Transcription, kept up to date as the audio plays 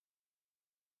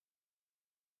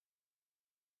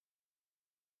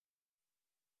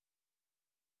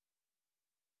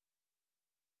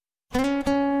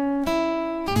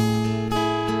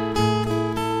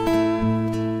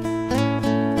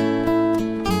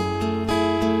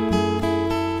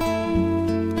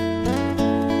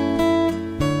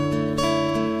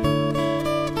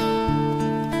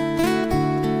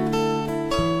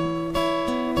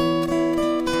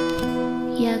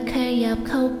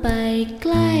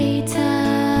เธอ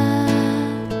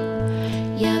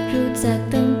อยากรู้จัก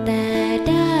ตั้งแต่ไ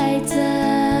ด้เจอ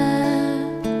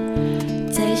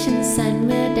ใจฉันสั่นเ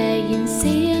มื่อได้ยินเ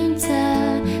สียงเธอ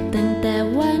ตั้งแต่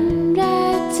วันแร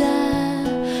กเจอ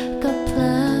ก็เพล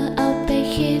อเอาไป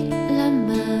คิดละเม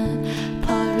อพ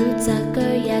อรู้จักก็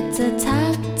อยากจะทั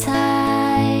กทา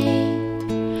ย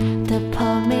แต่พอ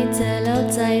ไม่เจอแล้ว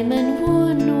ใจมันวุ่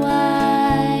นวา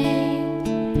ย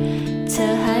เธ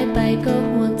อหายไปก็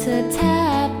ห่วงเธอแท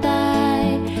บตาย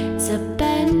จะเ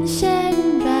ป็นเช่น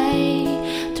ไร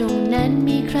ตรงนั้น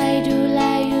มีใครดูแล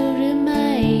อยู่หรือไม่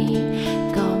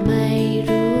ก็ไม่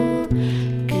รู้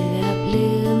เกือบลื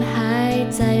มหาย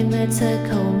ใจเมื่อเธอเ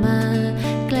ข้ามา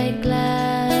ใกล้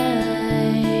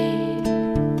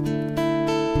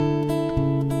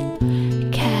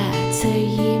ๆแค่เธอ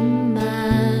ยิ้มมา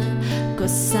ก็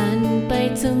สั่นไป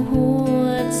ทั้งหัว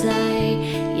ใจ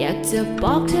อยากจะบ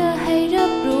อกเธอให้รั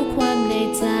บรู้ความใน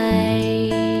ใจ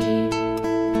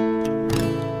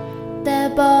แต่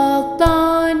บอกตอ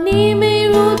นนี้ไม่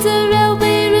รู้จะเร็วไป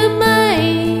หรือไม่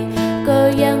ก็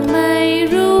ยังไม่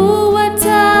รู้ว่าเธ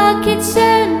อคิดเ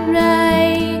ช่นไร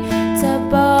จะ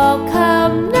บอกค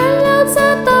ำนั้นแล้วเธอ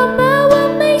ตอบมาว่า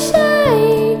ไม่ใช่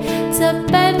จะ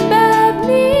เป็นแบบ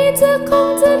นี้เธอคง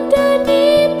จะเดินหนี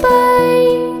ไป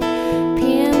เ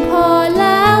พียงพอแ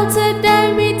ล้วเธอได้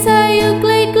มีเธออยู่ใ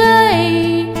กล้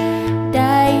ๆไ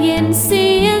ด้ยินเสี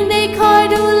ยงได้คอย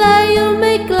ดูแลอยู่ไ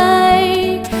ม่ไกล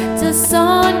จะซ่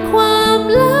อนความ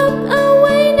ลับเอาไ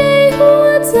ว้ในหัว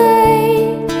ใจ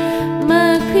มา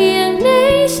กเพียงไหน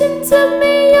ฉันจะไ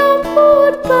ม่ยอมพู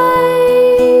ดไป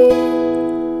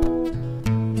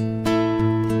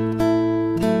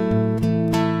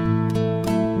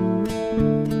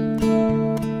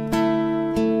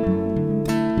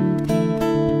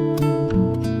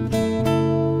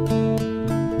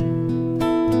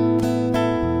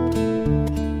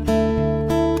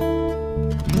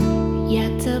อยา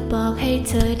กจะบอกให้เ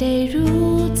ธอได้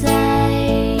รู้ใจ